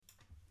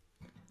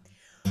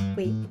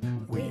We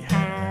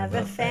have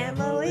a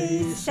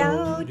family,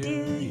 so do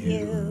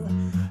you.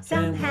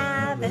 Some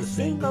have a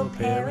single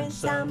parent,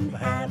 some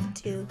have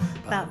two.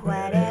 But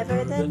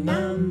whatever the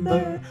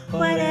number,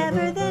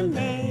 whatever the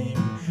name,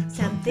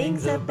 some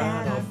things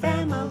about our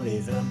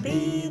families will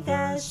be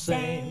the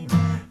same.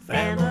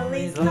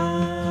 Families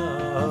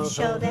love,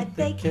 show that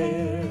they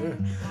care,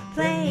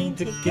 playing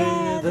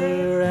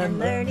together and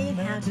learning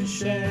how to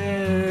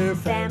share.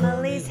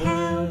 Families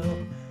help,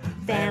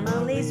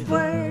 families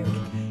work,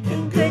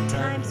 in good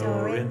times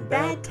or in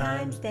bad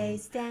times they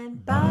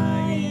stand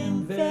by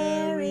in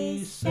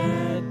very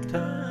sad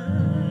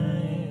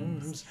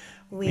times.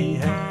 We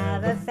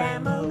have a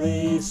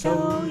family,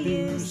 so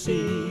you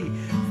see,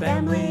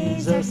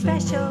 families are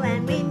special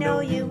and we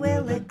know you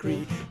will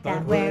agree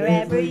that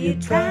wherever you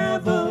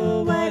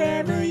travel,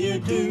 whatever you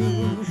do,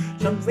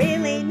 you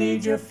really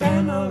need your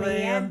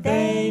family and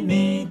they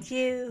need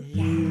you.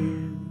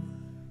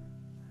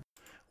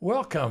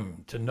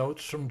 Welcome to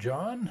Notes from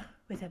John.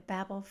 With a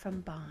babble from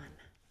Bon.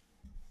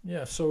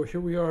 Yeah, so here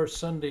we are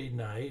Sunday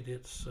night.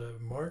 It's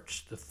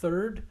March the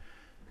 3rd,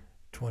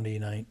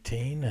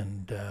 2019,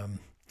 and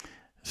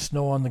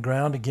snow on the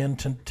ground again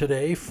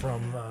today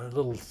from a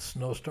little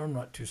snowstorm,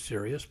 not too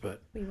serious,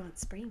 but We want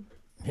spring.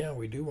 yeah,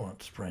 we do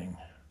want spring.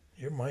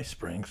 You're my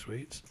spring,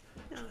 sweets.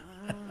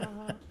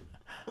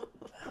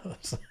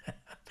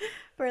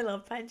 We're a little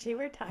punchy.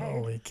 We're tired.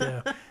 Holy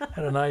cow.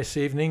 Had a nice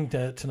evening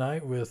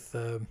tonight with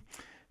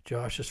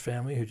Josh's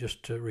family, who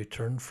just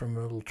returned from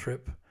a little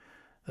trip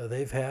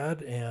they've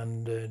had,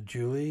 and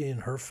Julie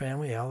and her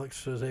family.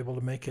 Alex was able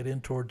to make it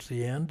in towards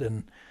the end,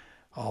 and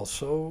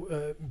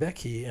also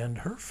Becky and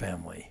her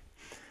family.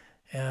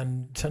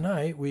 And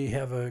tonight we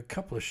have a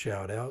couple of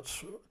shout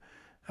outs.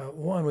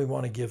 One we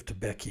want to give to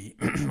Becky,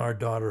 our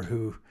daughter,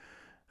 who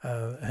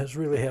has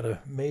really had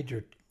a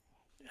major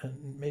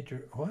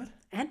what?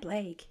 And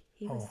Blake.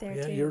 He was there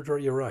yeah, too.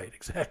 You're right,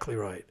 exactly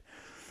right.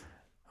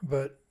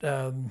 But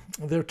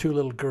their two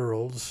little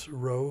girls,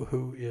 Ro,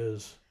 who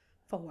is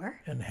 4.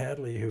 and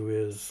Hadley, who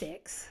is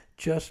 6.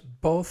 just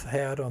both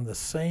had on the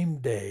same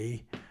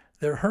day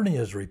their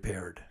hernias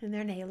repaired. And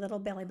their little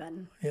belly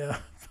button. Yeah,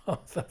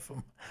 both of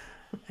them.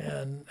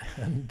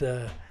 And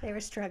They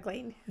were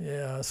struggling.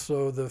 yeah,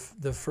 so the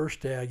first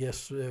day, I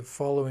guess,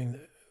 following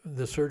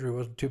the surgery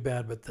wasn't too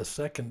bad, but the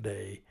second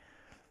day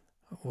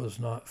was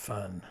not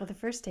fun. Well, the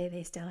first day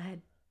they still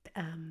had,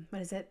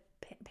 what is it?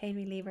 Pain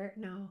reliever?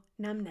 No,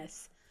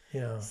 numbness.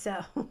 Yeah. So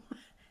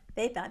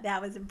they thought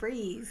that was a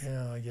breeze.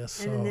 Yeah, I guess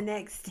so. And then the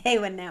next day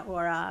when that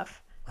wore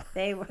off,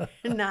 they were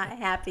not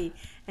happy.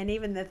 And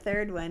even the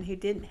third one, who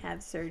didn't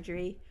have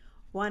surgery,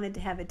 wanted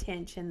to have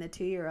attention, the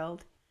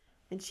 2-year-old.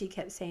 And she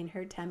kept saying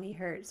her tummy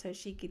hurt so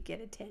she could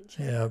get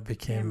attention. Yeah, it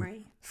became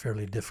Memory.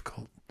 fairly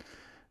difficult.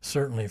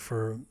 Certainly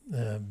for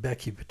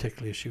Becky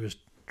particularly, she was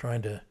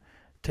trying to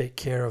take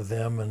care of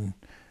them, and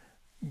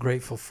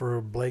grateful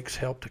for Blake's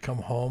help to come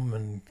home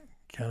and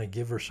kind of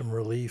give her some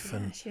relief Yeah,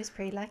 and she was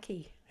pretty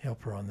lucky.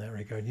 help her on that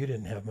regard. You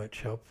didn't have much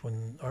help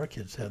when our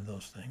kids had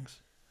those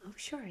things. Oh,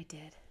 sure I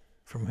did.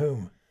 From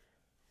whom?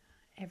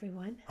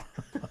 Everyone.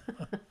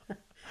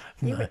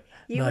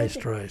 Nice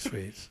try,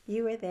 sweets.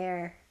 You were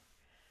there.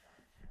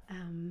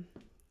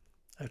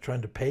 I was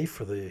trying to pay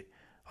for the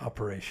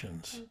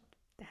operations.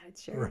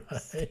 That's your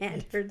Right.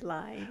 standard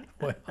line.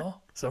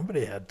 Well,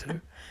 somebody had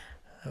to.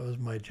 That was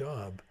my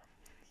job.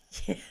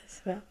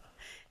 Yes, well,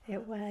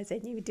 it was,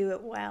 and you do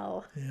it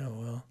well. Yeah,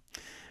 well,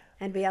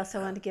 And we also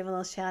want to give a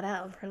little shout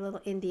out for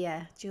little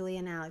India, Julie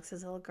and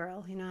Alex's little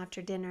girl.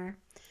 After dinner,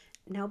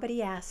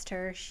 nobody asked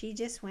her. She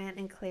just went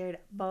and cleared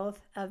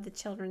both of the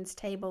children's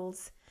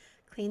tables,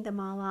 cleaned them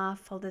all off,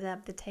 folded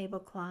up the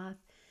tablecloth,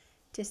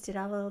 just did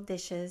all the little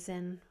dishes.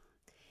 And,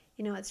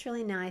 it's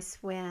really nice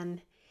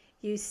when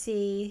you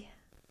see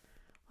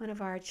one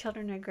of our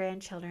children or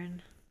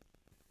grandchildren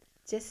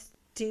just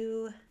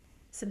do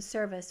some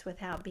service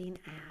without being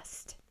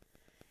asked.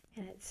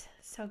 And it's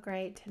so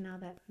great to know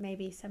that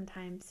maybe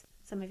sometimes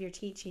some of your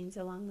teachings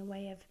along the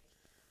way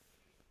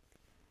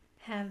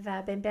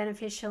have been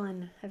beneficial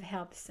and have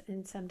helped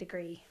in some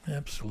degree.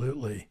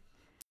 absolutely.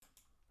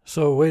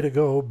 So way to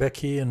go,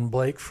 Becky and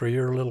Blake, for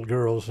your little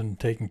girls and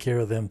taking care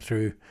of them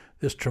through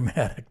this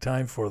traumatic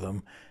time for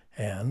them.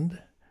 And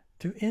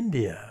to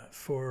India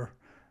for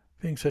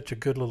being such a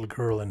good little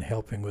girl and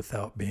helping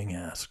without being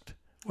asked.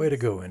 Way to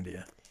go,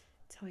 India.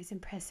 It's always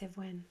impressive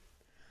when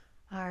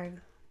our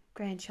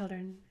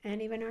grandchildren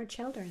and even our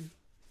children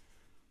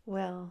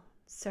will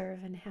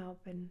serve and help,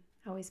 and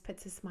always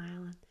puts a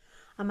smile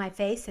on my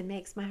face and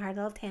makes my heart a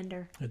little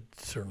tender. It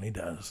certainly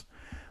does.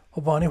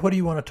 Well, Bonnie, what do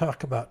you want to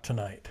talk about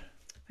tonight?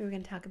 We were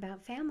going to talk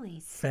about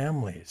families.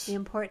 Families. The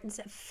importance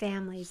of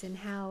families and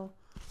how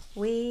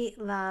we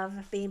love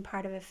being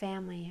part of a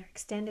family, our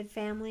extended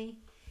family,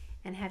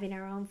 and having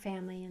our own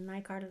family. And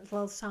like our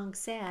little song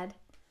said,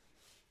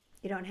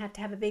 you don't have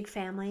to have a big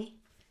family.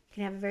 You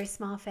can have a very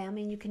small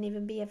family, and you can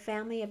even be a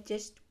family of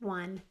just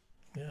one.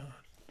 Yeah,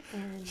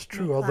 And it's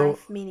true. make Although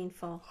life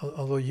meaningful.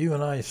 you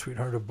and I,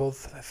 sweetheart, have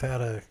both have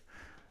had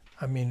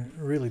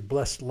really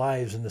blessed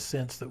lives in the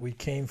sense that we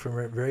came from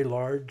very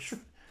large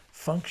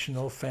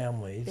functional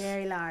families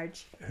Very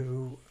large.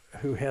 who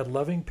had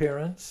loving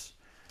parents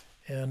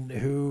and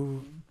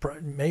who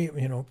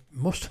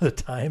most of the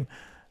time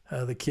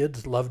the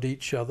kids loved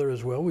each other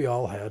as well. We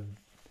all had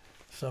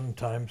some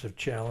times of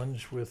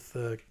challenge with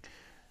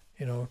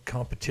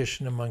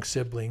competition among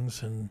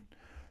siblings and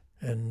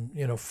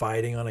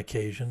fighting on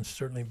occasions,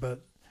 certainly.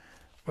 But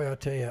boy, I'll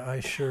tell you, I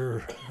sure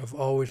have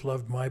always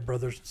loved my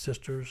brothers and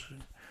sisters.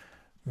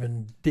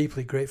 Been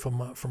deeply grateful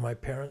for my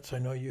parents. I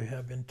know you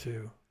have been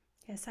too.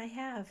 Yes, I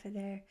have.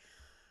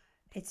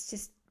 It's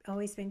just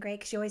always been great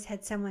because you always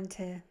had someone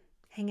to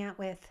hang out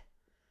with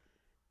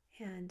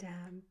and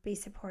be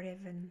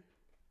supportive and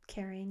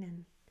caring.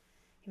 And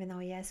even though,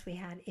 yes, we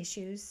had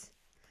issues,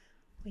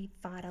 we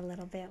fought a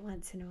little bit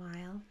once in a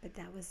while, but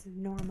that was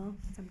normal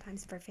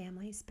sometimes for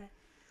families.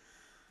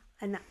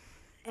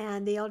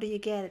 And the older you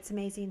get, it's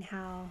amazing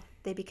how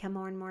they become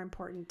more and more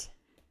important.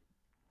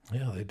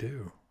 Yeah, they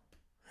do,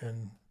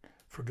 and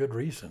for good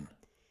reason.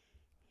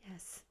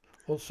 Yes.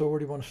 Well, so where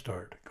do you want to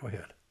start? Go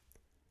ahead.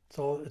 It's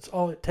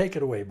all. Take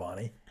it away,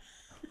 Bonnie.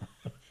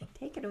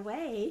 Take it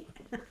away.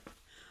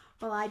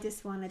 Well, I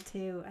just wanted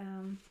to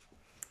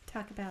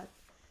talk about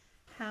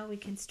how we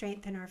can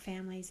strengthen our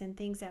families and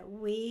things that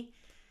we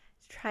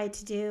try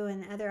to do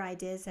and other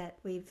ideas that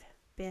we've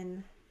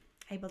been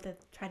able to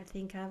try to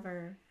think of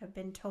or have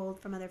been told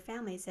from other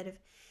families that have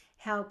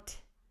helped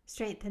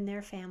strengthen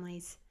their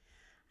families.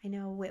 I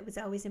know it was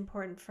always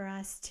important for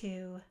us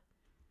to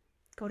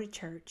go to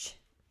church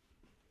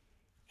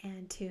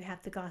and to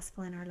have the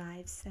gospel in our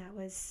lives. That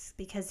was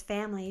because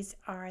families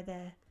are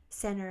the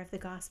center of the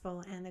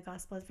gospel, and the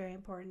gospel is very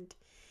important.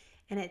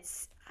 And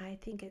I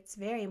think it's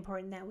very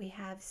important that we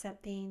have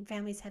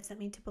families have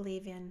something to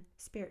believe in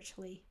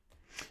spiritually.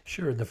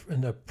 Sure,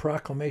 and the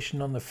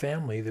proclamation on the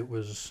family that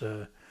was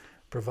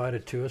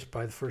provided to us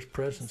by the First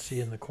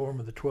Presidency and the Quorum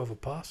of the 12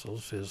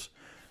 Apostles is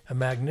a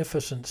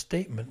magnificent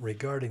statement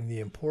regarding the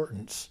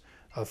importance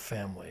of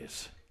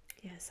families.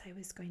 Yes, I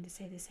was going to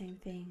say the same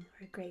thing.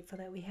 We're grateful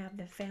that we have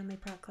the family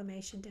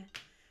proclamation to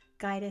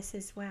guide us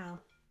as well.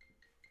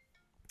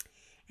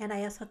 And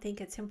I also think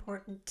it's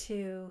important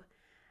to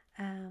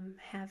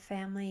have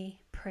family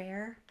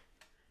prayer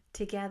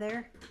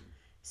together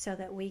so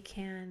that we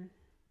can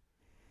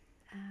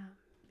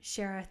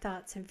share our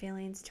thoughts and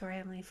feelings to our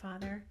Heavenly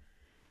Father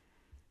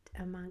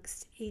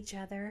amongst each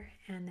other,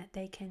 and that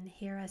they can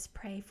hear us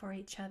pray for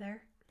each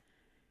other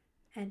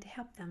and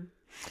help them.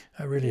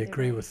 I really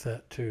agree with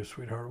that too,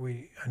 sweetheart.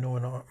 I know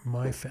in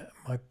my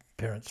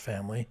parents'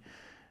 family,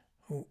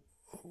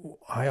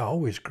 I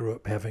always grew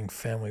up having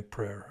family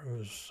prayer. It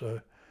was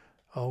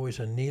always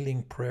a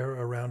kneeling prayer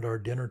around our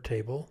dinner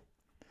table,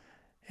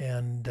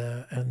 and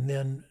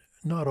then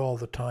not all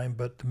the time,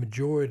 but the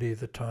majority of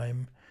the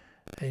time,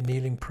 a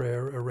kneeling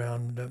prayer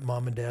around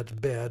Mom and Dad's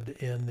bed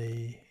in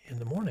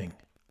the morning.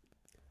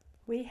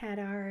 We had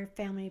our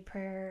family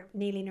prayer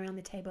kneeling around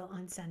the table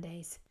on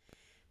Sundays,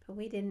 but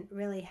we didn't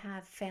really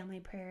have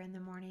family prayer in the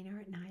morning or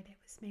at night. It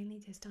was mainly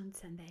just on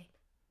Sunday.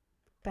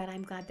 But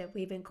I'm glad that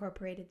we've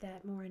incorporated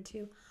that more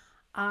into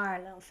our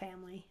little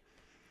family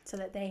so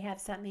that they have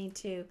something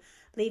to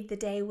leave the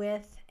day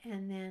with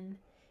and then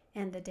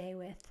end the day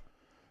with.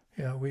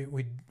 Yeah,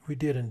 we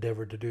did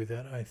endeavor to do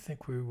that. I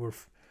think we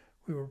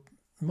were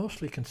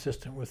mostly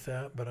consistent with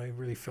that, but I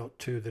really felt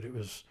too that it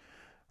was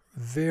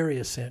very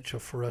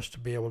essential for us to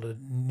be able to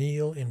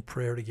kneel in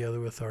prayer together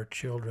with our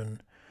children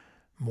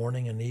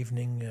morning and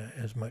evening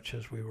as much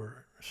as we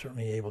were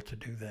certainly able to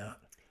do that.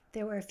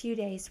 There were a few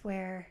days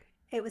where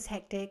it was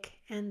hectic,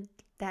 and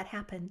that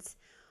happens,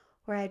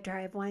 where I'd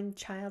drive one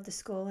child to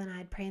school and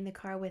I'd pray in the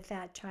car with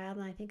that child,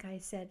 and I think I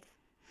said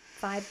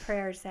 5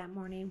 prayers that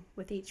morning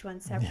with each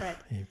one separate.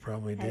 Yeah, you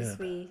probably did. As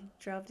we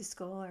drove to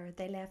school or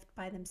they left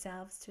by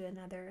themselves to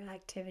another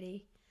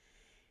activity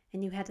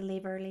and you had to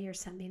leave early or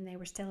something, they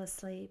were still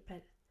asleep,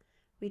 but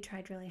we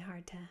tried really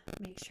hard to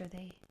make sure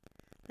they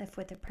left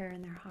with a prayer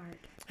in their heart.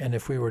 And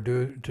if we were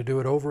to do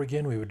it over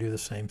again, we would do the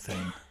same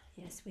thing.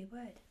 Yes, we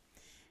would.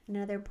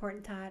 Another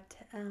important thought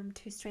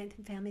to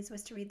strengthen families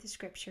was to read the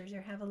scriptures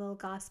or have a little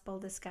gospel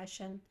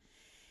discussion.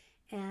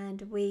 And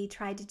we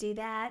tried to do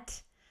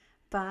that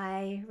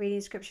by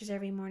reading scriptures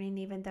every morning,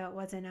 even though it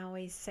wasn't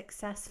always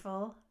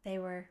successful. They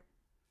were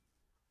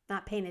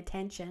not paying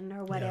attention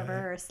or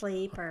whatever, or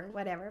asleep or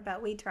whatever,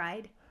 but we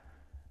tried.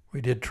 We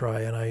did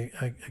try, and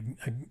I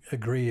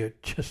agree.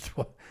 It just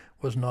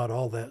was not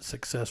all that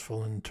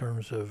successful in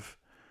terms of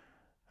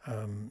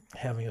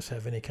having us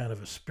have any kind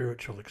of a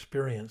spiritual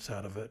experience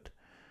out of it.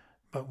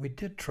 But we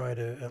did try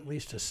to at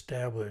least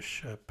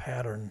establish a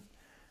pattern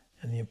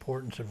in the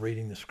importance of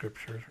reading the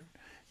scriptures.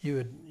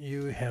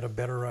 You had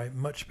a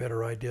much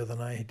better idea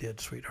than I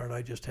did, sweetheart.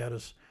 I just had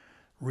us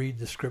read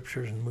the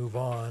scriptures and move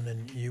on,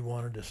 and you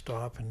wanted to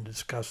stop and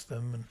discuss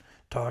them and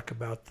talk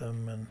about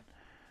them,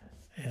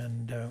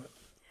 and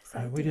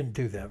we didn't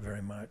do that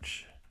very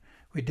much.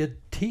 We did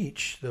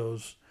teach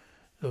those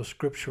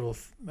scriptural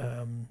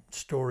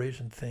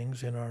stories and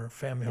things in our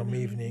family home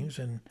evenings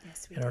and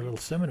in our little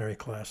seminary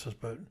classes,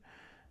 but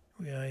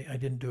I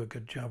didn't do a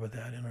good job of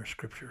that in our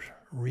scriptures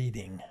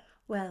reading.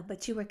 Well,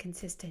 but you were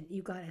consistent.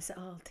 You got us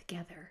all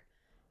together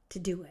to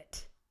do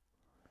it.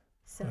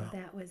 So Well.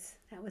 that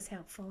was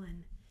helpful,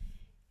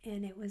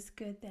 and it was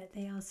good that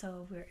they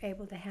also were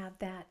able to have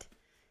that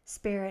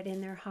spirit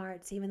in their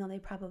hearts, even though they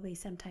probably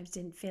sometimes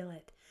didn't feel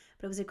it.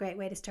 But it was a great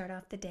way to start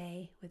off the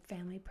day with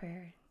family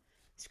prayer,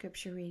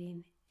 scripture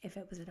reading, if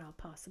it was at all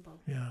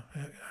possible. Yeah,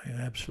 I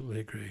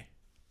absolutely agree.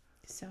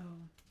 So,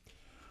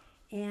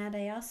 and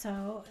I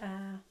also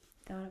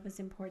thought it was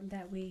important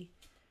that we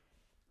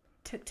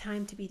took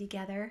time to be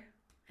together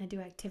and do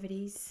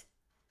activities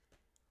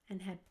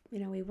and had,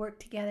 we worked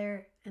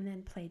together and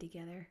then play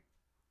together.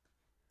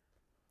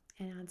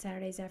 And on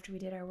Saturdays after we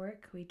did our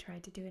work, we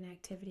tried to do an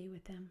activity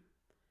with them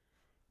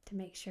to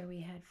make sure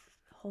we had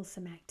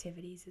wholesome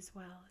activities as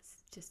well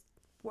as just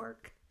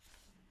work.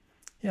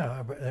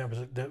 Yeah,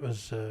 that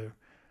was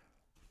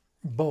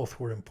both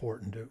were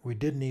important. We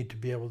did need to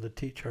be able to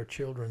teach our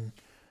children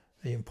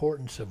the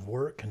importance of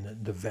work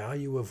and the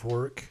value of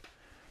work.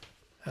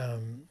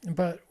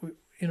 But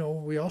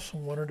we also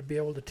wanted to be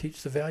able to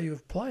teach the value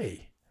of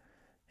play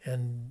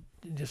and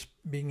just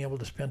being able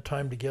to spend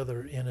time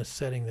together in a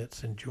setting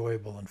that's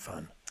enjoyable and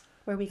fun.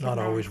 Where we could not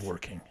laugh, always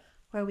working.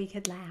 Where we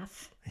could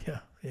laugh.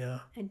 Yeah.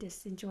 And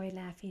just enjoy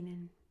laughing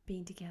and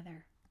being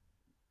together.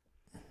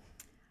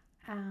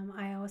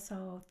 I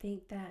also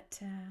think that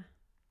it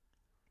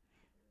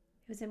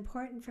was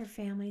important for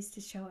families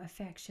to show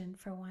affection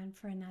for one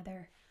for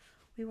another.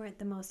 We weren't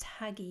the most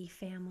huggy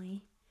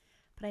family,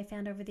 but I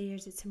found over the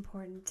years it's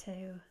important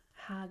to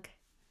hug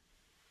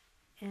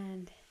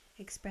and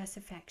express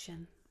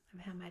affection of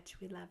how much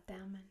we love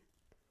them, and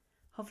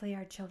hopefully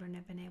our children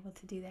have been able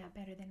to do that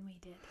better than we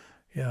did.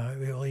 Yeah,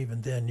 well,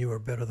 even then you were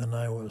better than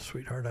I was,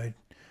 sweetheart.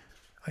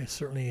 I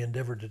certainly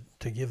endeavored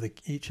to give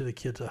each of the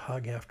kids a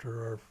hug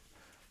after our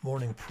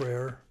morning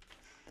prayer,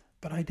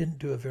 but I didn't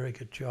do a very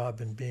good job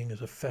in being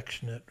as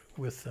affectionate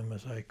with them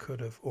as I could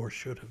have or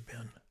should have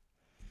been.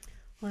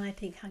 Well, I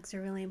think hugs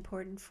are really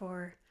important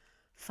for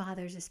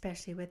fathers,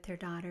 especially with their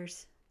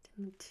daughters,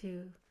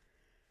 to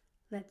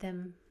let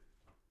them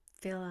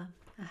feel a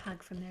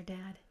hug from their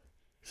dad.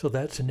 So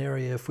that's an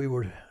area, if we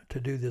were to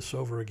do this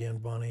over again,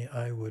 Bonnie,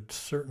 I would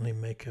certainly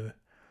make a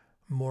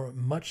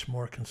much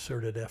more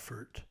concerted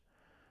effort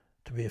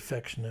to be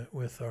affectionate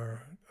with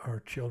our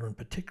children,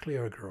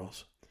 particularly our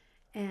girls.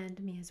 And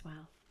me as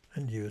well.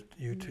 And you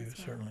Me too, as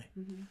well. certainly.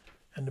 Mm-hmm.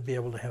 And to be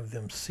able to have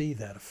them see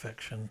that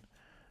affection,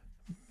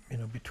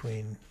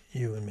 between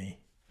you and me.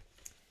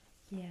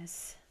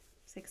 Yes.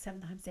 It's like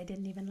sometimes they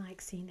didn't even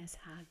like seeing us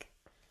hug.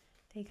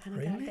 They kind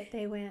of Really? got that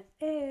they went,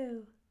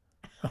 ew.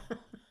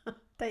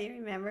 Don't you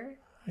remember?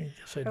 I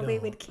guess I Or don't. we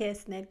would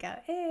kiss and they'd go,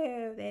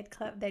 ew.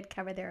 They'd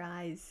cover their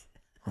eyes.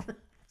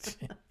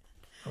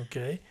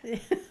 Okay.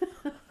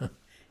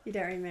 You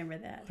don't remember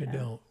that? I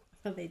don't.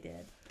 Well, they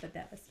did, but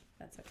that's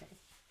okay.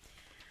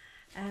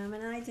 And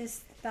I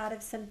just thought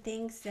of some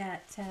things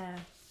that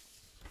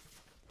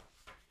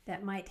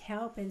might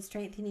help in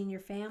strengthening your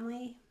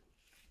family.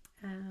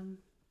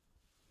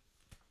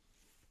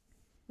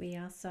 We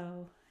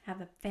also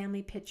have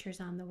family pictures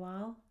on the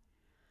wall.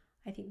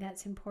 I think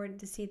that's important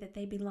to see that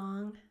they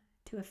belong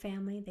to a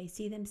family. They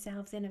see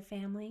themselves in a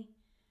family.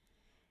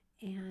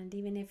 And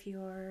even if you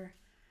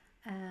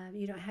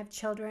don't have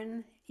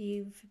children,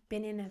 you've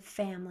been in a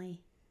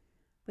family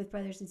with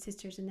brothers and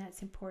sisters, and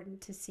that's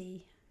important to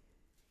see.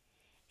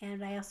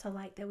 And I also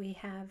like that we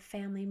have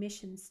family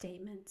mission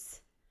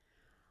statements.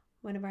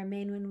 One of our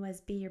main one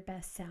was be your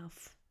best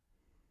self.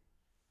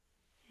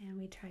 And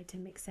we tried to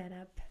mix that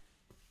up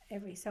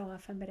every so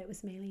often, but it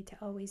was mainly to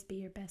always be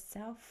your best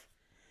self.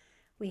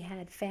 We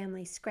had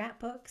family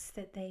scrapbooks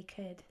that they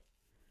could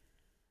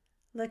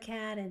look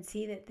at and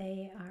see that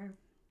they are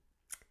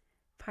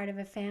part of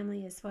a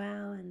family as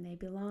well, and they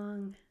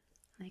belong.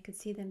 They could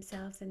see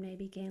themselves and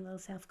maybe gain a little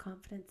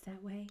self-confidence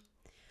that way.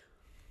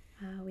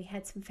 We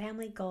had some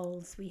family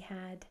goals. We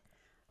had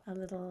a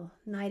little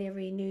night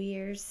every New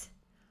Year's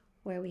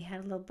where we had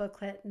a little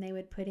booklet, and they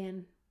would put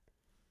in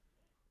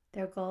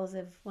their goals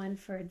of one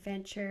for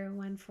adventure,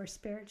 one for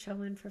spiritual,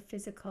 one for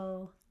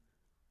physical.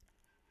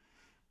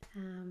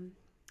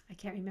 I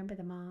can't remember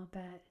them all,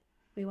 but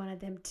we wanted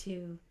them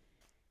to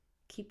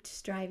keep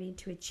striving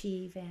to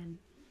achieve and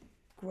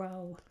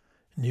grow.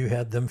 And you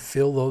had them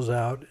fill those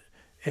out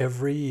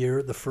every year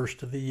at the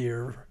first of the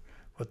year,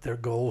 what their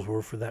goals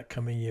were for that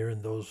coming year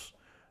in those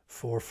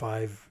 4 or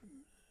 5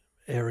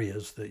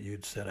 areas that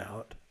you'd set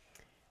out.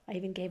 I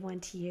even gave one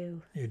to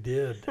you. You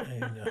did.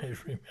 I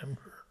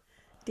remember.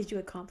 Did you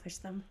accomplish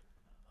them?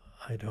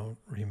 I don't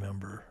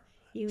remember.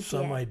 You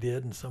some did. I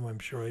did, and some I'm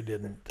sure I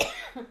didn't.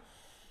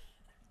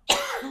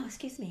 Oh,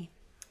 excuse me.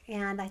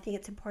 And I think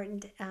it's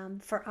important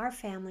for our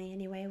family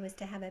anyway was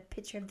to have a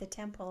picture of the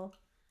temple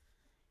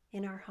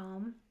in our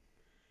home,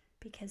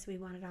 because we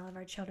wanted all of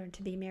our children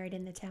to be married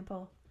in the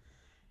temple,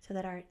 so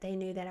that they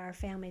knew that our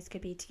families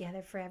could be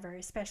together forever,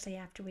 especially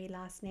after we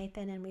lost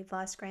Nathan and we've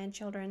lost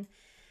grandchildren.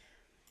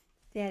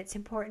 That it's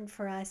important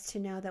for us to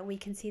know that we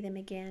can see them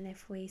again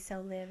if we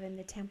so live, in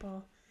the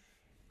temple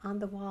on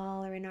the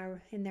wall or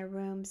in their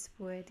rooms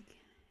would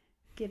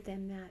give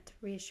them that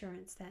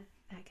reassurance that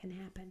that can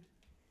happen.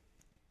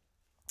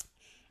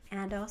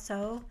 And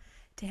also,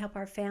 to help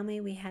our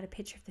family, we had a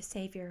picture of the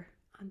Savior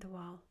on the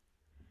wall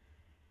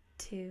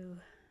to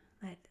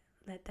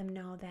let them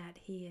know that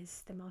he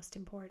is the most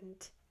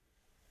important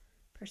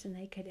person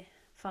they could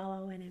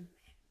follow and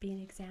be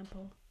an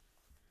example.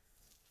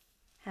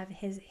 Have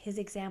his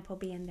example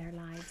be in their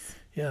lives.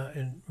 Yeah,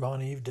 and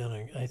Bonnie, you've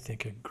done, I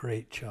think, a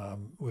great job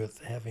with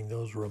having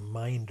those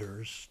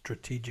reminders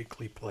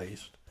strategically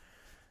placed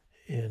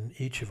in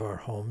each of our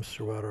homes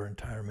throughout our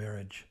entire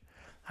marriage.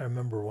 I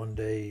remember one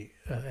day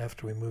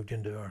after we moved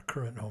into our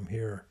current home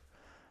here,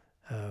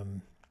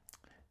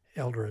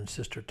 Elder and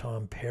Sister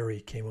Tom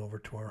Perry came over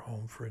to our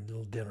home for a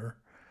little dinner,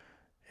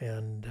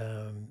 and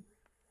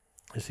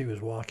as he was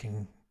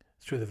walking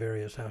through the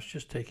various houses,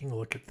 just taking a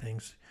look at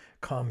things,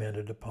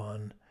 commented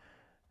upon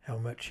how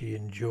much he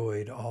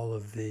enjoyed all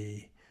of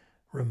the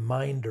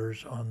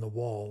reminders on the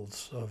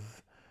walls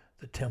of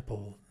the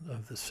temple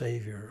of the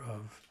Savior,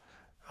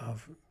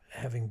 of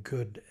having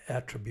good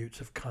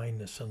attributes of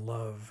kindness and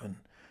love, and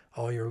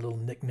all your little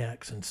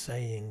knickknacks and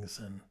sayings,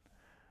 and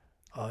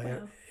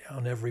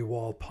on every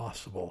wall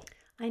possible.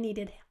 I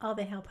needed all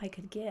the help I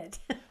could get.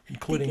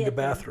 Including the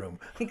bathroom.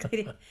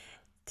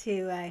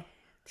 To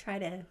try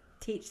to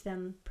teach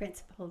them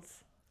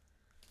principles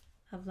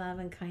of love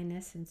and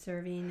kindness and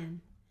serving, and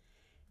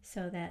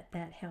so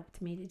that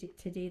helped me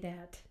to do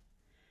that.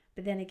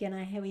 But then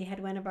again, we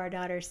had one of our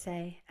daughters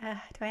say,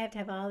 do I have to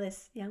have all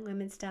this young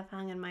women stuff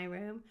hung in my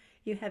room?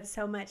 You have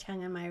so much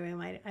hung in my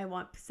room. I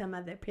want some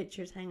of the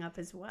pictures hung up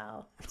as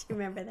well. Do you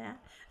remember that?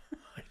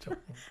 I don't.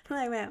 And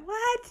I went,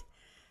 what?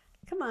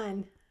 Come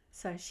on.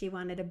 So she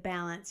wanted a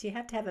balance. You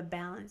have to have a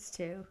balance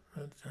too.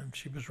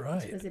 She was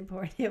right. It was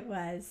important. It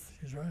was.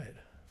 She's right.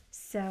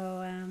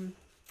 So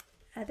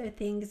other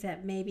things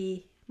that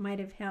maybe might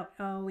have helped.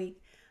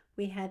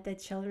 We had the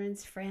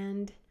children's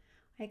friend.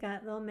 I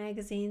got little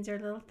magazines or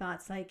little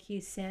thoughts, like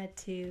you said,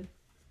 to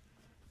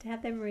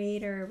have them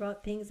read, or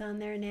wrote things on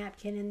their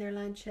napkin in their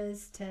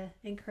lunches to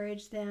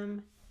encourage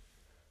them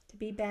to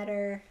be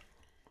better,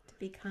 to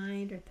be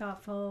kind or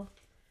thoughtful.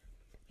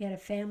 We had a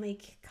family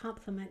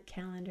compliment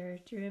calendar.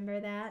 Do you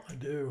remember that? I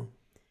do.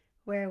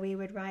 Where we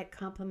would write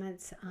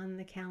compliments on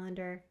the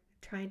calendar,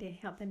 trying to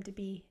help them to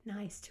be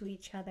nice to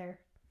each other.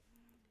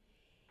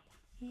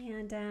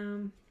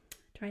 And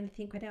trying to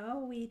think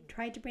we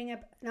tried to bring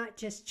up not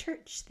just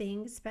church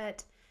things,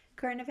 but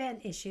current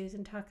event issues,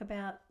 and talk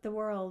about the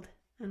world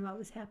and what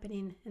was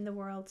happening in the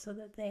world, so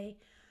that they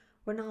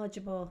were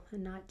knowledgeable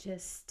and not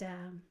just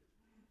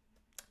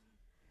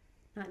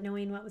not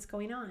knowing what was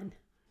going on.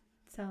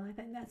 So I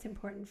think that's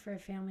important for a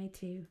family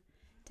to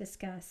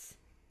discuss.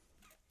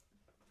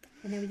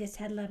 And then we just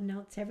had love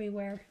notes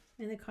everywhere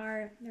in the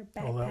car, their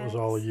backpacks. Well, that was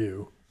all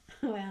you.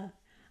 Well,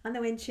 on the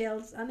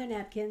windshields, on their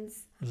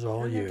napkins, It was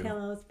all on you. their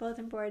pillows,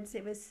 bulletin boards.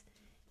 It was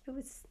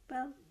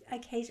well,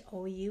 occasionally.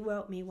 Oh, you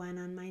wrote me one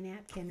on my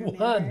napkin.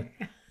 Remember? One.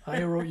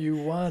 I wrote you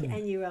one.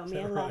 And you wrote me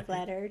a love right?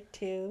 letter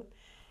too.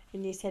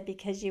 And you said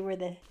because you were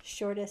the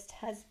shortest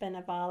husband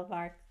of all of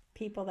our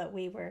people that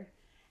we were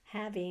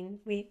having,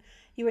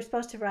 you were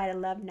supposed to write a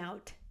love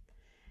note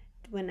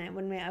when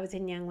I was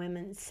in Young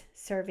Women's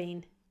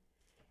serving.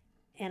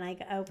 And I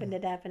opened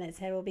it up and it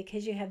said, well,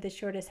 because you have the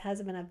shortest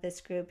husband of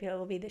this group, it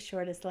will be the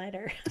shortest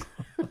letter.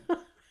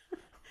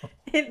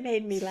 It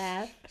made me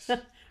laugh,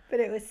 but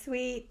it was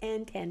sweet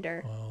and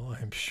tender. Well,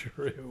 I'm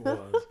sure it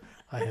was.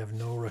 I have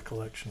no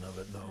recollection of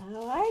it, though.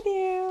 Oh, I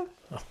do.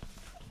 Oh,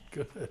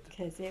 good.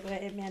 Because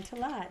it meant a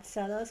lot.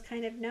 So those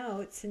kind of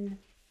notes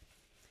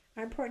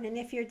are important. And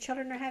if your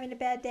children are having a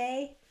bad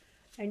day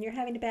and you're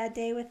having a bad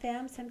day with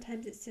them,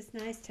 sometimes it's just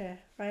nice to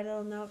write a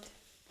little note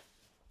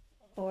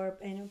or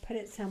put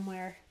it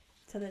somewhere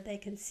so that they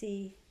can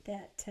see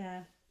that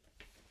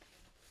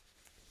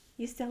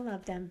you still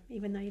love them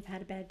even though you've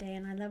had a bad day.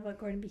 And I love what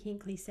Gordon B.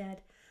 Hinckley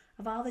said.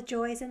 Of all the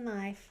joys in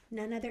life,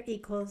 none other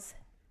equals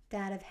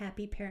that of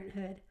happy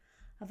parenthood.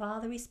 Of all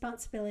the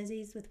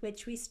responsibilities with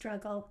which we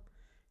struggle,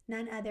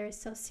 none other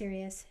is so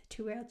serious.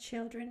 To rear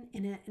children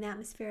in an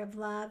atmosphere of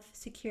love,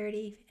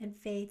 security, and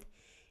faith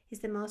is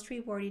the most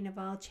rewarding of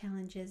all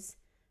challenges.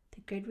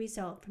 The good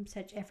result from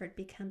such effort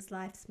becomes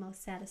life's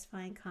most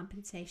satisfying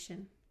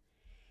compensation.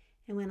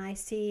 And when I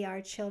see our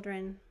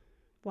children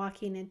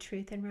walking in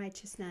truth and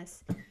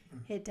righteousness,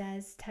 it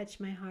does touch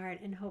my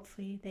heart, and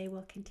hopefully they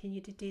will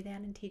continue to do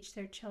that and teach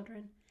their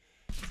children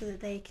so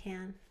that they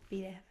can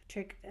be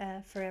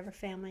a forever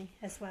family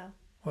as well.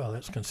 Well,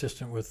 that's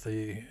consistent with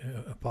the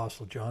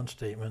Apostle John's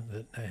statement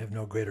that I have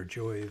no greater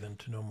joy than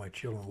to know my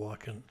children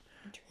walk in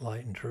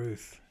light and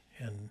truth.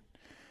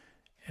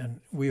 And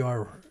we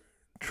are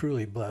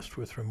truly blessed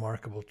with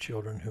remarkable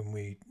children whom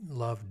we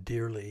love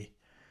dearly,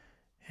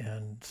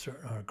 and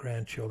our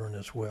grandchildren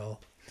as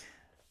well.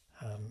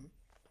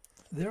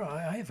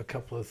 I have a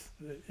couple of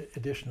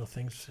additional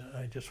things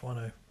I just want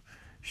to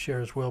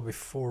share as well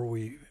before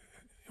we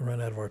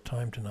run out of our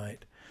time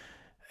tonight.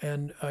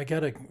 And I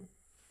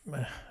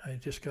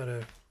just got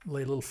to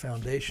lay a little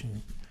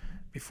foundation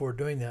before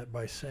doing that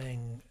by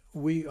saying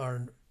we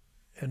are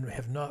and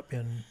have not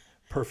been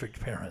perfect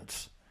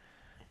parents.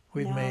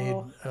 We've No.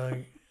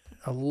 made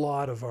a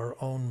lot of our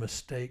own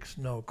mistakes,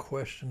 no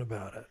question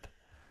about it.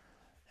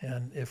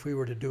 And if we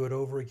were to do it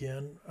over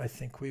again, I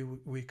think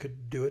we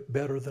could do it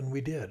better than we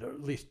did, or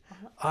at least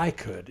I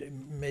could.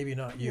 Maybe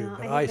not you, No,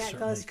 but I I think that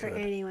certainly goes for could.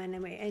 anyone.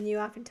 And you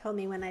often told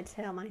me when I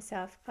tell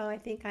myself, "Oh, I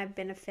think I've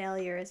been a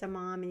failure as a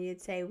mom," and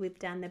you'd say, "We've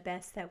done the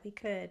best that we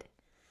could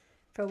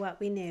for what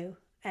we knew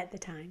at the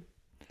time."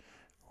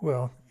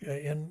 Well,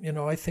 and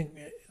I think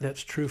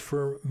that's true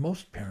for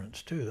most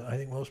parents too. I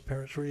think most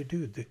parents really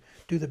do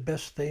the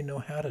best they know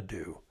how to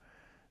do.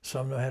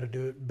 Some know how to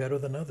do it better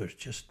than others,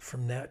 just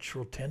from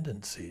natural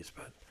tendencies.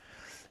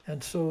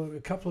 And so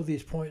a couple of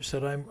these points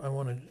that I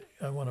want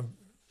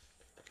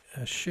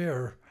to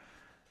share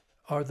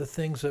are the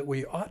things that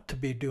we ought to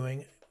be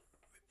doing.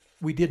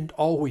 We didn't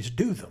always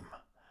do them.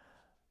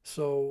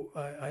 So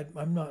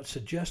I'm not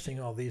suggesting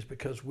all these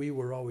because we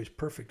were always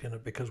perfect in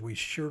it, because we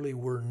surely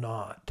were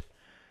not.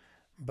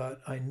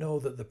 But I know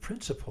that the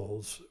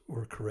principles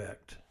were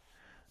correct.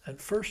 And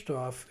first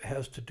off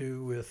has to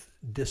do with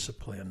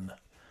discipline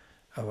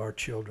of our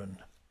children.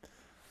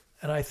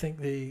 And I think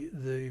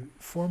the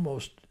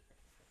foremost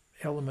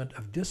element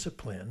of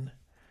discipline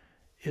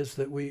is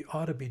that we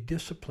ought to be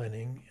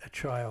disciplining a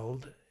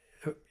child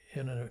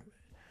in a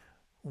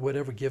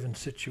whatever given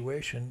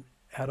situation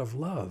out of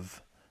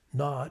love,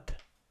 not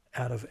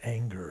out of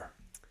anger.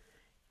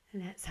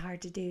 And that's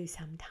hard to do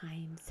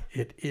sometimes.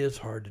 It is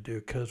hard to do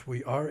because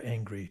we are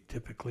angry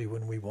typically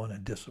when we want to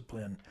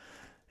discipline.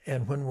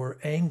 And when we're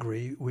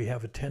angry, we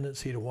have a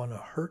tendency to want to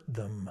hurt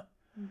them.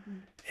 Mm-hmm.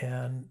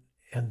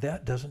 And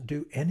that doesn't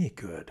do any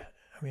good.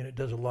 I mean, it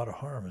does a lot of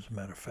harm, as a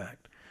matter of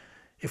fact.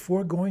 If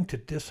we're going to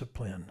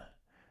discipline,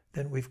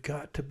 then we've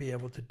got to be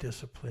able to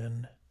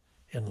discipline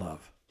in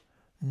love,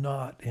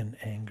 not in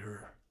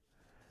anger.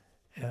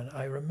 And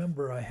I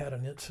remember I had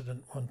an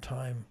incident one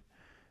time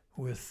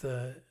with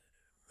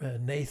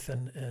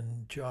Nathan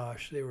and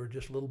Josh. They were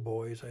just little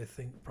boys, I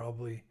think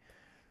probably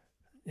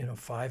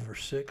 5 or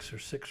 6 or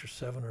 6 or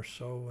 7 or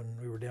so, and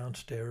we were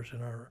downstairs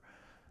in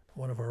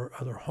one of our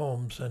other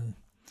homes, and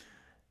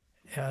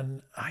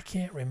I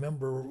can't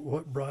remember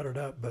what brought it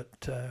up,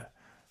 but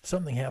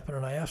something happened,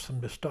 and I asked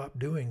them to stop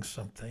doing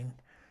something,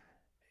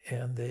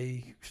 and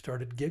they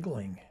started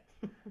giggling,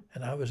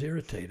 and I was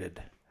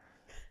irritated.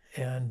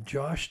 And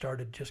Josh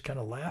started just kind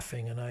of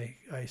laughing, and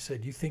I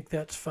said, "You think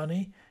that's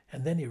funny?"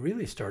 And then he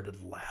really started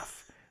to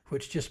laugh,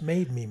 which just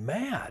made me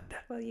mad.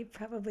 Well, you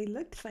probably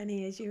looked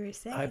funny as you were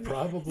saying I that.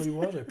 probably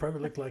was. I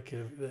probably looked like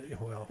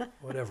well,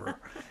 whatever.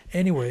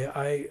 Anyway,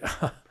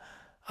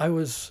 I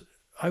was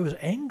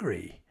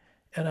angry,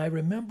 and I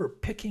remember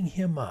picking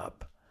him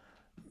up,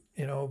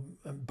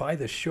 by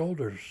the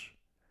shoulders,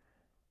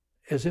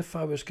 as if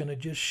I was going to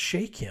just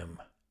shake him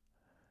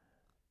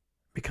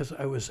because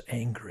I was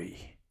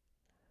angry.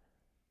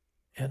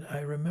 And I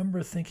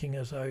remember thinking,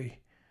 as I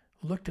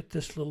looked at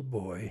this little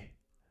boy,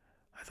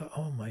 I thought,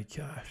 oh my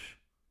gosh,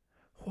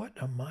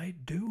 what am I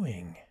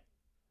doing?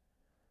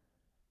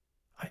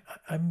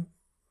 I'm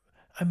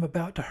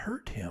about to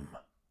hurt him,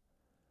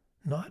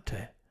 not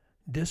to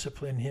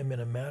discipline him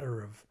in a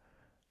matter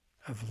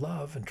of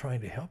love and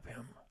trying to help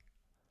him.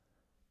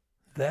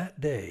 That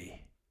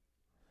day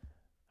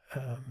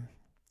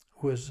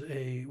was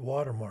a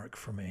watermark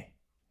for me.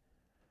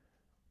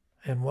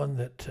 And one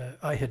that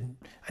I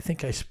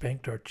think I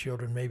spanked our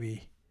children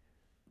maybe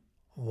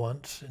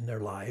once in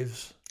their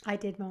lives. I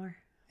did more.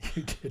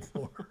 You did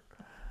more.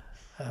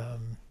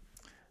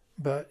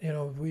 But,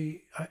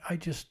 I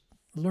just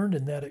learned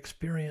in that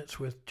experience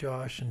with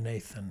Josh and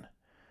Nathan,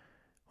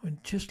 when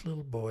just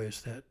little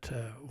boys, that,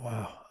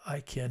 wow,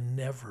 I can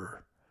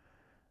never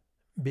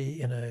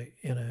be in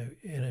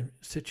a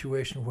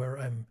situation where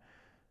I'm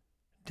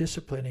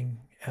disciplining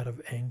out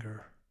of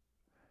anger,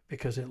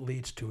 because it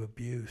leads to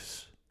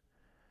abuse.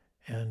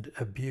 And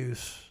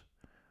abuse,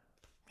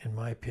 in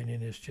my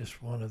opinion, is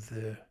just one of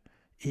the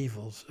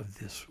evils of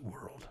this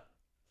world.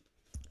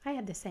 I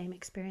had the same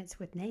experience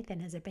with Nathan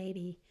as a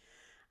baby.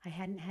 I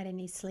hadn't had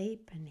any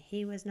sleep, and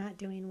he was not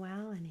doing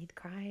well, and he'd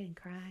cry and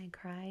cry and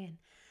cry. And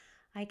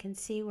I can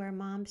see where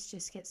moms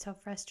just get so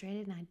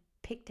frustrated, and I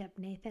picked up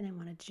Nathan and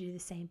wanted to do the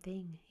same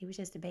thing. He was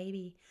just a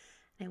baby,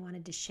 and I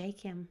wanted to shake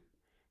him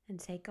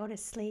and say, "Go to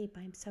sleep,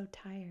 I'm so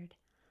tired."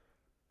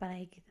 But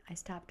I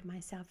stopped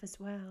myself as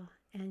well.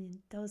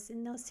 And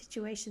in those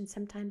situations,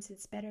 sometimes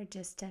it's better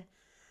just to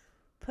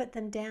put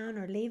them down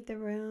or leave the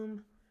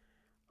room,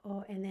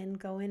 and then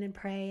go in and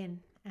pray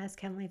and ask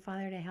Heavenly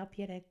Father to help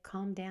you to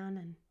calm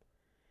down,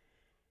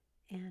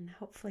 and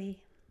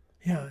hopefully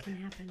that can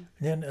happen.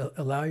 Then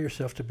allow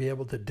yourself to be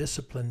able to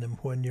discipline them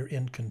when you're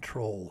in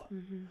control,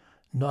 mm-hmm.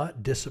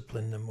 not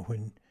discipline them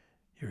when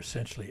you're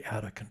essentially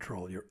out of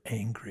control. You're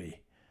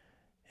angry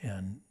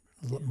and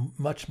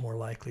much more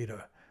likely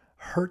to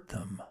hurt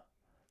them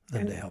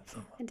than to help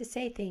them. And to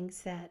say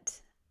things that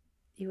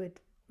you would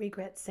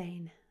regret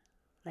saying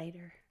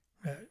later.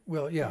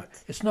 Well, yeah,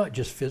 it's not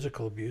just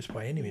physical abuse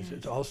by any means.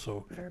 It's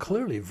also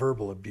clearly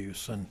verbal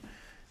abuse and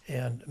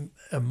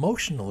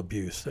emotional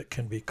abuse that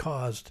can be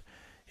caused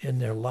in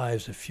their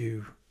lives if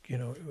you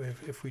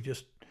if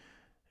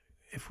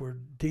we're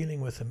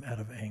dealing with them out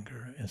of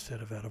anger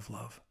instead of out of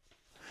love.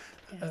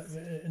 Yes.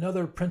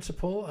 Another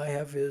principle I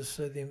have is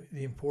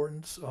the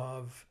importance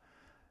of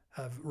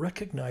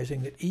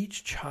recognizing that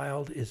each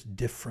child is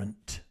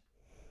different.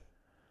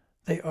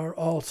 They are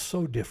all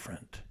so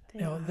different.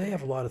 They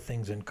have a lot of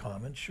things in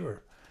common,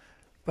 sure,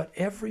 but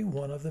every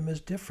one of them is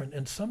different.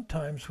 And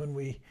sometimes when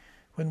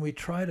we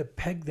try to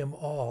peg them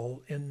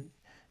all in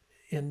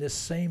this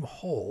same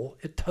hole,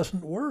 it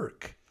doesn't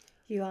work.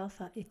 You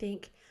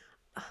think,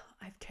 oh,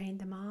 I've trained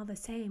them all the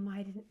same.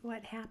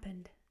 What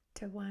happened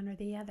to one or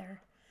the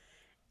other?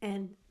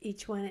 And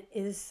each one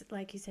is,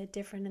 like you said,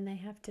 different, and they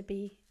have to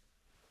be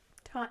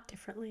taught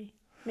differently,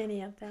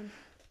 many of them.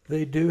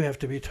 They do have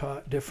to be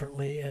taught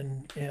differently,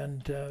 and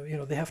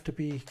they have to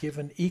be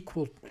given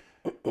equal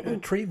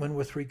treatment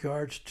with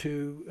regards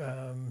to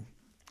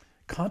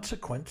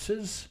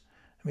consequences.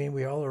 I mean,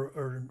 we all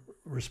are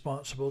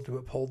responsible to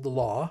uphold the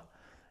law,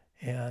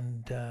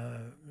 and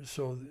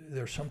so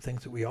there are some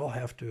things that we all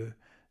have to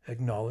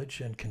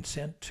acknowledge and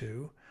consent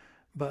to.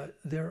 But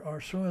there are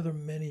so other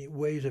many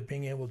ways of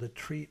being able to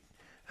treat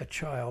a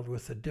child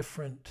with a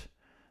different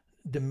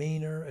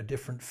demeanor, a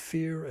different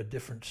fear, a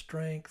different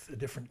strength, a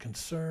different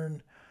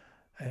concern,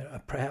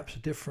 perhaps a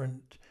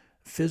different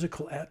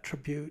physical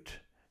attribute,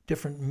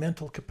 different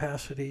mental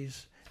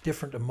capacities,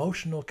 different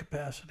emotional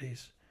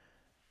capacities.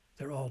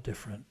 They're all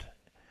different.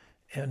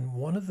 And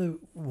one of the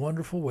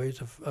wonderful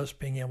ways of us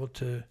being able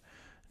to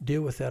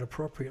deal with that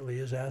appropriately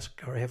is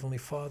ask our Heavenly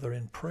Father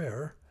in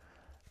prayer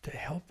to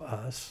help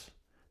us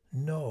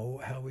know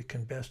how we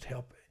can best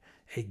help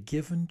a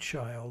given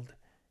child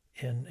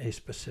in a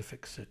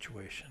specific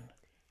situation.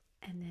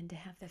 And then to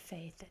have the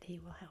faith that He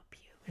will help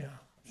you.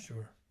 Yeah,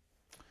 sure.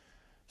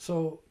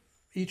 So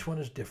each one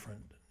is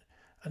different.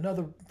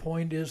 Another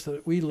point is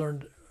that we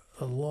learned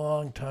a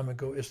long time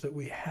ago is that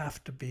we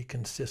have to be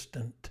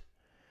consistent.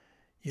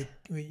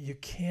 You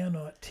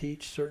cannot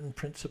teach certain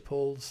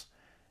principles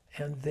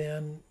and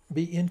then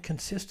be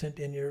inconsistent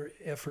in your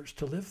efforts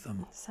to live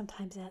them.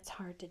 Sometimes that's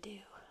hard to do.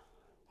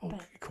 Oh,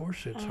 of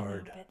course it's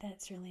hard. But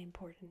that's really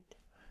important.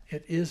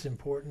 It is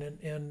important,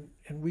 and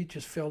we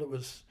just felt it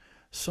was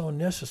so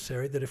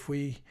necessary that if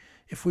we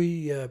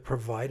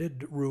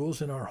provided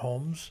rules in our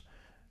homes,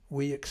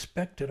 we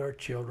expected our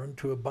children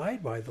to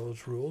abide by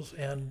those rules,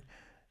 and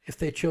if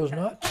they chose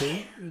not to,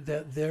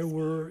 that there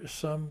were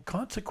some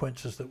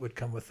consequences that would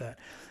come with that.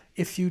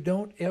 If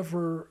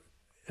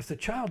the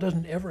child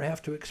doesn't ever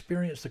have to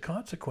experience the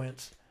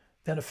consequence,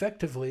 then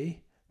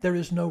effectively there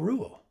is no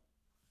rule,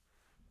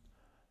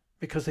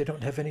 because they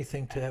don't have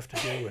anything to have to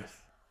deal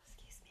with.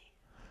 Excuse me.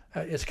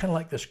 It's kind of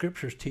like the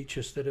scriptures teach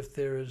us that if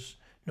there is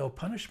no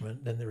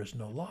punishment, then there is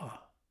no law.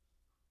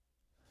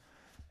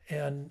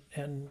 And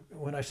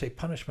when I say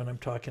punishment, I'm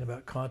talking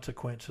about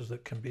consequences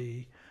that can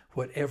be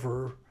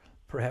whatever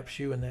perhaps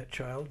you and that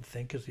child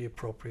think is the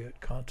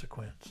appropriate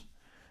consequence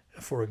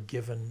for a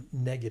given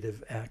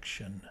negative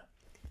action.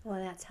 Well,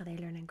 that's how they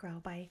learn and grow,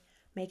 by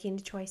making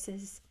the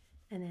choices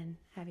and then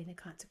having the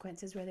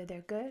consequences, whether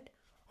they're good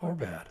or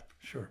bad.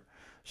 Sure.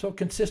 So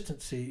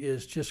consistency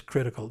is just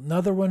critical.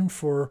 Another one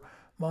for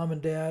mom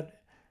and dad,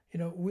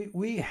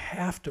 we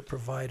have to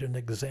provide an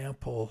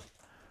example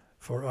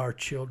for our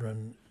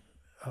children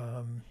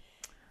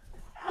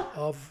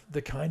of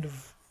the kind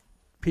of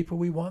people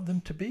we want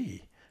them to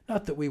be.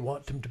 Not that we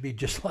want them to be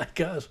just like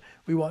us.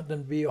 We want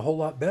them to be a whole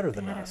lot better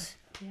than us.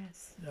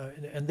 Yes.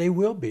 And they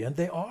will be, and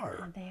they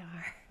are. And they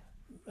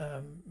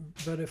are.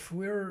 But if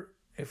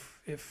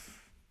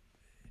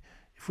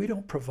we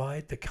don't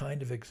provide the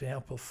kind of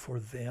example for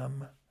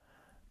them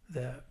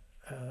that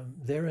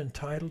they're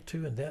entitled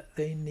to and that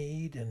they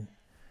need, and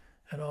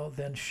all,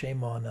 then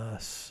shame on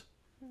us.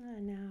 I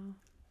know.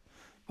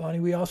 Bonnie,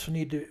 we also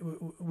need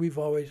to, we've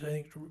always,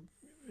 I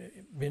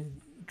think,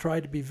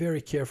 tried to be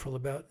very careful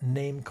about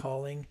name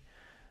calling,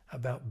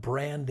 about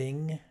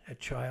branding a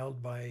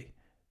child by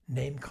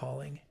name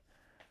calling.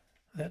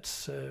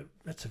 That's a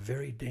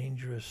very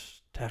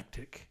dangerous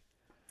tactic.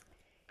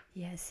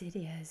 Yes, it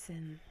is,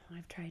 and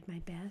I've tried my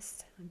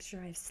best. I'm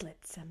sure I've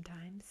slipped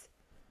sometimes.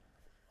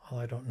 Well,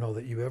 I don't know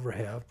that you ever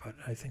have, but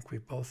I think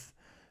we've both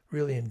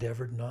really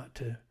endeavored not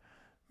to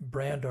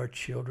brand our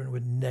children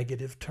with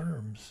negative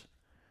terms.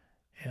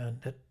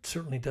 And that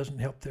certainly doesn't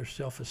help their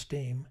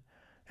self-esteem.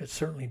 It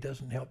certainly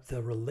doesn't help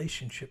the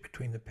relationship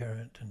between the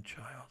parent and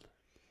child.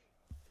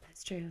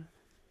 That's true.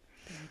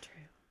 Very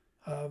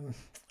true.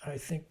 I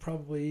think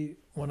probably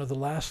one of the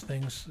last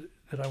things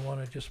that I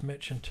want to just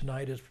mention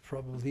tonight is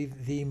probably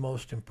the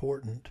most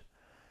important,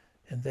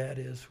 and that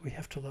is we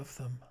have to love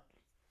them.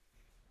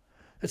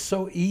 It's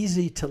so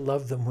easy to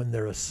love them when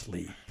they're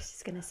asleep. I was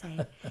just going to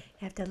say, you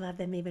have to love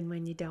them even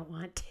when you don't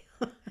want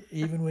to.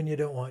 Even when you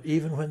don't want,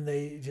 even when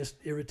they just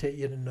irritate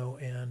you to no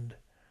end.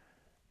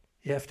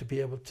 You have to be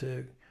able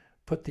to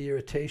put the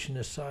irritation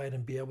aside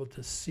and be able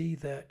to see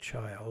that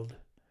child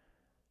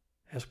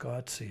as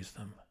God sees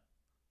them.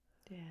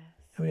 Yes.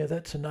 I mean,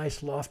 that's a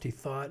nice lofty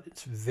thought.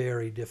 It's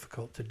very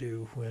difficult to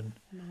do when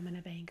A moment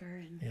of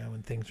anger and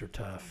when things are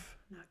tough.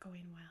 not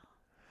going well.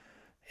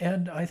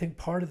 And I think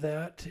part of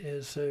that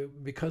is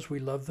because we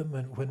love them,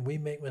 and when we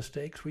make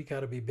mistakes, we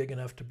got to be big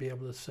enough to be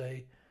able to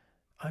say,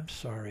 I'm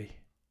sorry.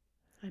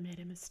 I made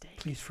a mistake.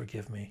 Please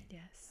forgive me.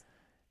 Yes.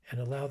 And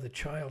allow the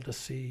child to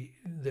see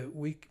that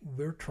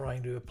we're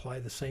trying to apply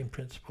the same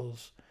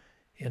principles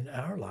in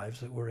our lives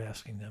that we're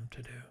asking them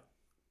to do.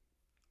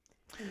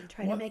 And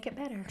try to make it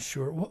better.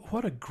 Sure.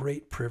 What a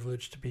great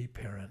privilege to be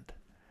parent,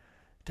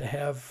 to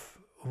have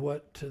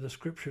what the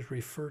scriptures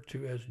refer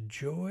to as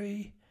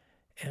joy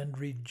and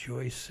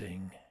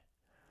rejoicing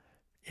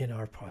in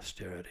our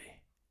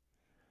posterity.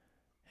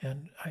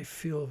 And I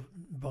feel,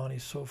 Bonnie,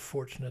 so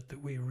fortunate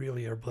that we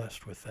really are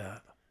blessed with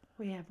that.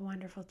 We have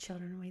wonderful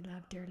children we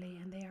love dearly,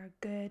 and they are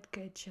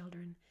good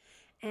children.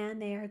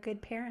 And they are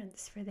good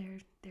parents for their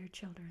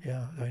children.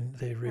 Yeah,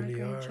 they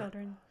really our are.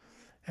 Children.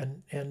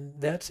 And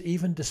that's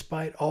even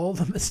despite all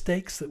the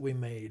mistakes that we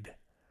made.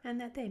 And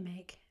that they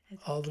make.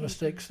 All the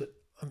mistakes that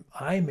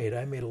I made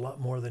a lot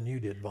more than you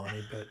did,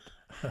 Bonnie,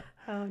 but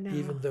oh, no.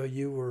 Even though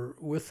you were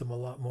with them a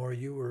lot more,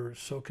 you were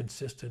so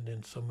consistent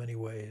in so many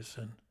ways.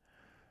 And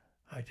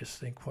I just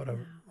think what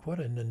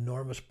an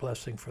enormous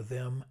blessing for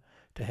them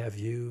to have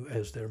you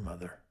as their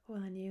mother.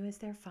 Well, and you as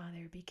their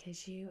father,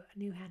 because you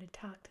knew how to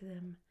talk to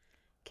them,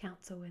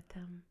 counsel with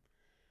them,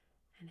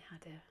 and how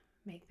to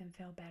make them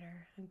feel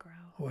better and grow.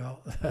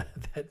 Well,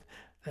 that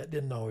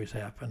didn't always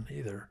happen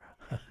either.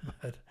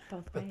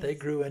 But they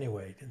grew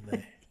anyway, didn't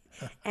they?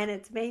 And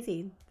it's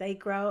amazing. They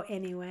grow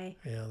anyway.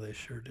 Yeah, they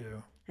sure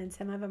do. And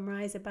some of them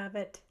rise above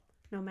it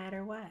no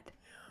matter what.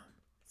 Yeah.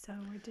 So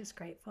we're just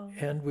grateful.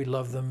 And we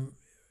love them.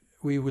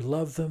 We would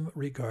love them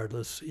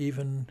regardless,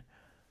 even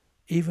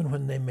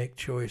when they make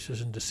choices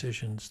and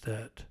decisions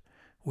that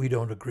we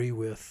don't agree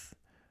with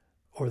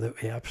or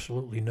that we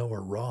absolutely know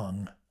are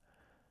wrong.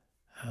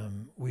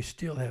 We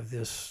still have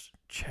this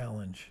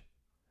challenge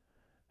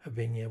of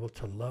being able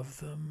to love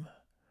them,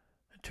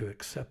 to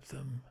accept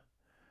them,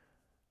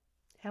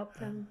 help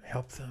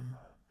them,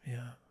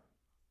 yeah.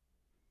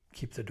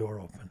 Keep the door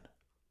open.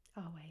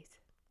 Always.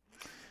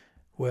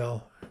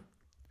 Well,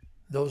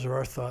 those are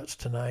our thoughts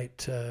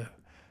tonight.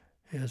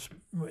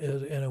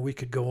 And we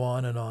could go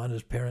on and on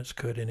as parents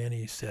could in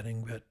any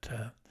setting, but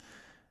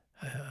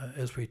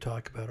as we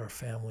talk about our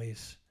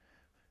families,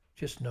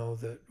 just know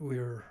that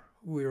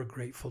we're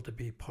grateful to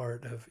be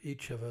part of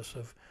each of us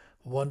of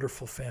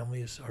wonderful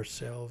families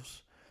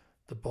ourselves,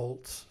 the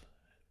Bolts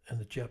and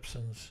the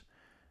Jepsons,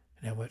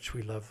 and how much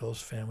we love those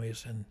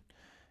families, and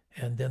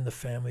then the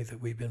family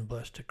that we've been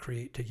blessed to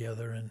create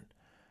together,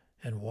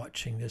 and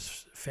watching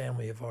this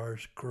family of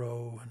ours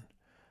grow and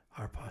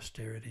our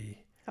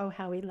posterity. Oh,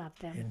 how we love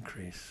them.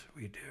 Increase.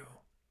 We do.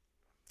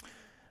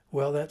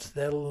 Well,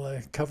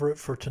 that'll cover it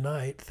for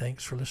tonight.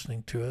 Thanks for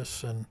listening to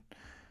us, and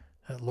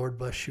Lord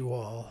bless you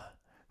all.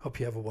 Hope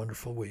you have a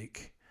wonderful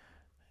week.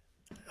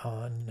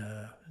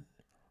 On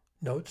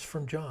Notes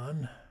from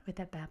John. With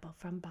a babble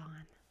from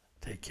Bon.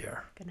 Take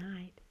care. Good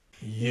night.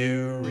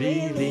 You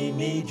really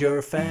need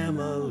your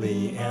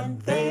family,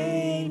 and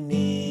they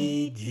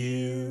need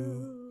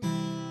you.